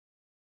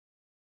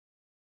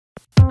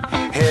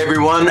Hey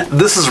everyone,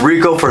 this is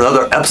Rico for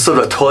another episode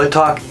of Toilet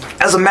Talk.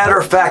 As a matter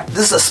of fact,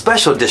 this is a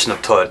special edition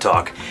of Toilet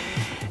Talk.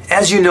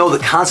 As you know, the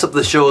concept of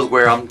the show is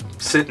where I'm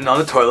sitting on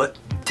the toilet,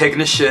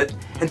 taking a shit,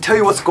 and tell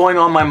you what's going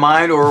on in my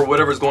mind or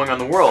whatever's going on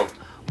in the world.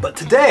 But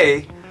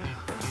today,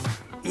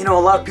 you know,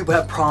 a lot of people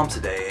have problems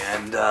today,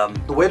 and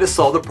the way to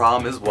solve the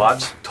problem is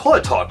watch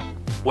Toilet Talk,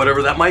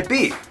 whatever that might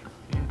be.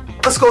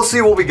 Let's go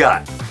see what we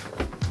got.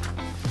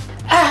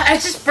 I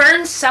just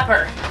burned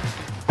supper.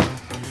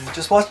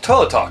 Just watch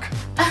Toilet Talk.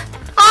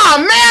 Ah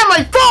man,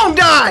 my phone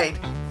died!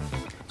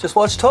 Just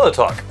watch Toilet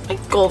Talk. My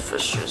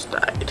goldfish just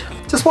died.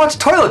 Just watch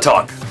Toilet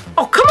Talk.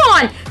 Oh, come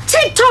on!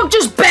 TikTok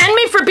just banned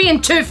me for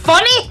being too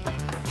funny?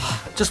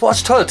 Just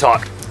watch Toilet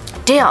Talk.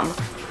 Damn,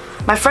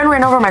 my friend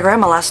ran over my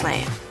grandma last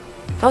night.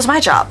 That was my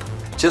job.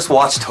 Just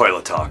watch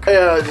Toilet Talk. Hey,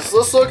 does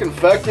this look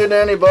infected to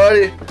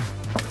anybody?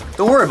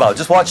 Don't worry about it,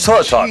 just watch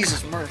Toilet Talk.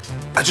 Jesus, Mark.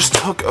 I just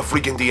took a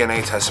freaking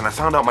DNA test and I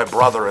found out my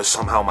brother is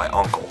somehow my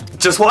uncle.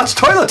 Just watch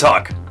Toilet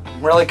Talk.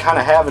 I'm really kind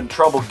of having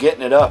trouble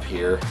getting it up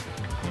here.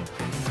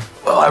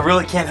 Well, I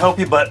really can't help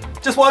you, but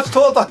just watch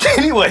Toilet Talk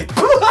anyway.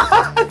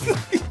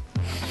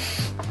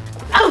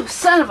 Oh,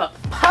 son of a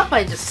pup,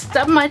 I just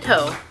stubbed my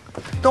toe.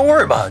 Don't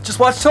worry about it, just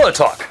watch Toilet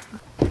Talk.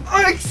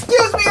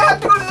 Excuse me, I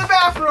have to go to the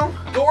bathroom.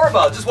 Don't worry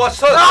about it, just watch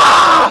Toilet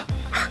Talk.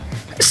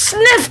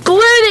 Sniff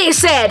glue, they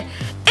said.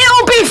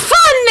 It'll be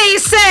fun, they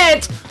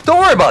said. Don't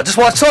worry about it, just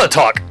watch Toilet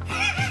Talk.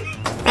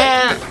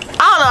 Man, I don't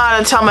know how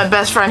to tell my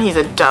best friend he's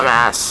a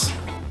dumbass.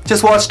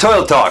 Just watch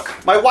Toilet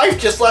Talk. My wife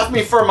just left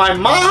me for my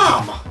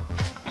mom!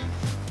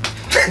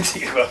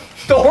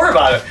 Don't worry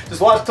about it,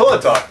 just watch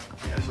Toilet Talk.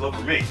 Yeah, she looked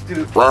for me.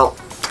 Dude. Well,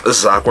 this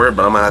is awkward,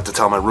 but I'm gonna have to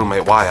tell my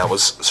roommate why I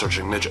was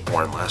searching midget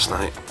porn last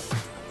night.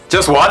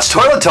 Just watch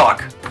Toilet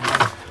Talk.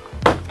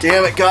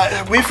 Damn it,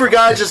 God, we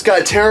forgot it just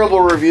got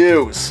terrible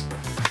reviews.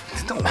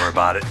 Don't worry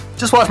about it,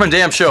 just watch my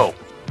damn show.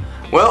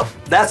 Well,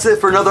 that's it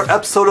for another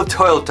episode of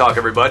Toilet Talk,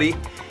 everybody.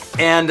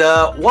 And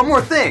one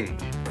more thing,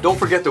 don't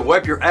forget to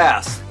wipe your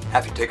ass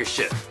after you take a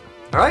shit.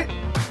 All right?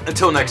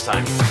 Until next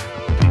time.